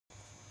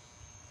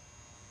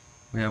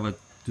We have a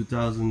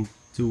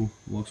 2002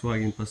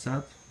 Volkswagen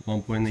Passat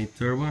 1.8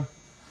 turbo.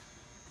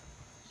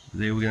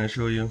 Today we're gonna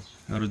show you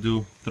how to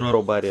do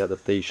throttle body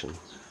adaptation.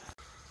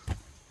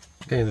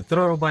 Okay, the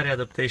throttle body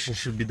adaptation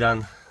should be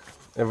done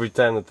every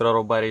time the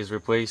throttle body is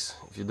replaced.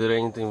 If you did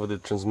anything with the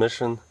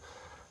transmission,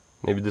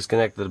 maybe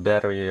disconnected the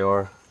battery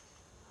or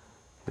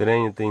did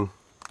anything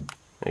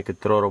like a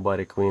throttle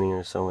body cleaning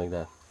or something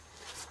like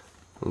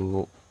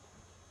that,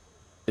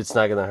 it's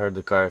not gonna hurt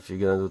the car if you're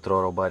gonna do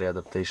throttle body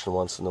adaptation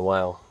once in a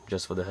while,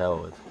 just for the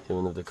hell of it,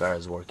 even if the car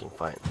is working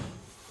fine.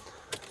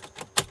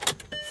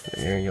 So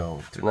here you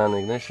go, turn on the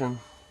ignition.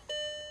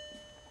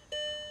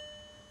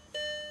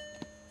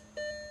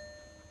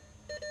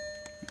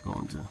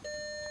 Going to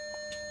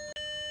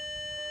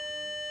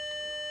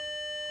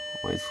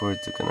wait for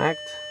it to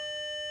connect,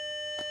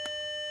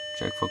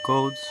 check for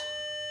codes.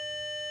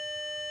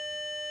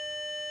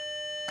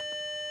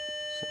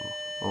 So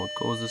what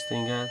codes this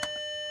thing got?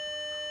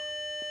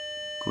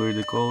 Clear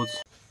the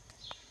codes.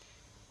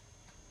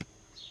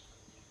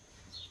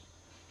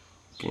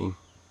 Okay,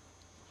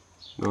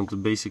 go into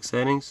basic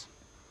settings.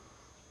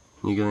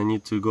 You're gonna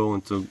need to go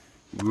into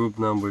group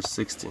number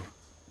 60.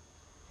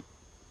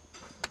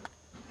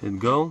 Hit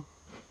go.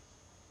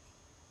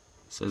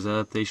 It says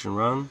adaptation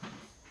run.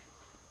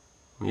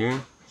 Here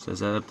it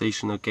says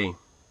adaptation okay.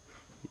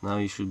 Now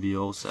you should be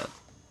all set.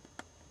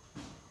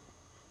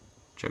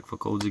 Check for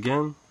codes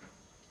again.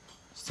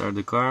 Start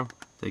the car,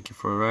 take it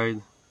for a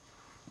ride,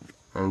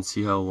 and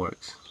see how it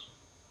works.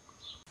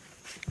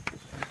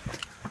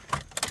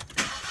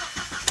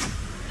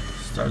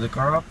 Start the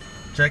car up,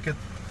 check it,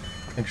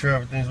 make sure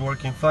everything's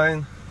working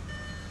fine.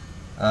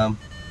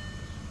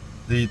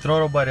 The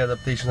throttle body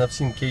adaptation, I've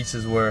seen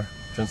cases where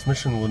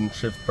transmission wouldn't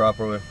shift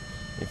properly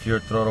if your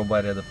throttle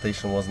body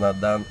adaptation was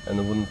not done, and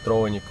it wouldn't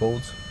throw any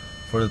codes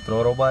for the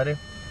throttle body,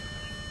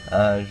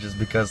 just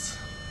because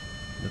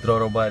the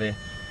throttle body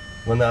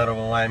went out of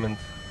alignment.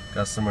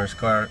 Customer's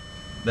car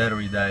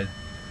battery died,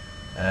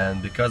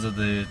 and because of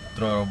the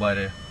throttle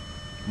body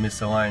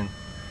misaligned,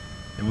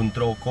 it wouldn't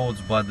throw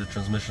codes, but the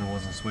transmission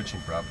wasn't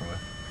switching properly.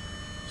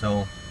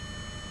 So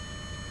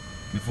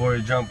before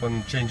you jump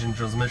on changing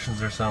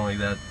transmissions or something like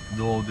that,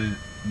 do all the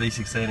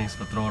basic settings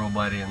for throttle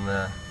body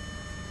and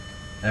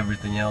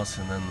everything else,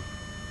 and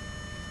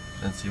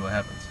then see what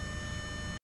happens.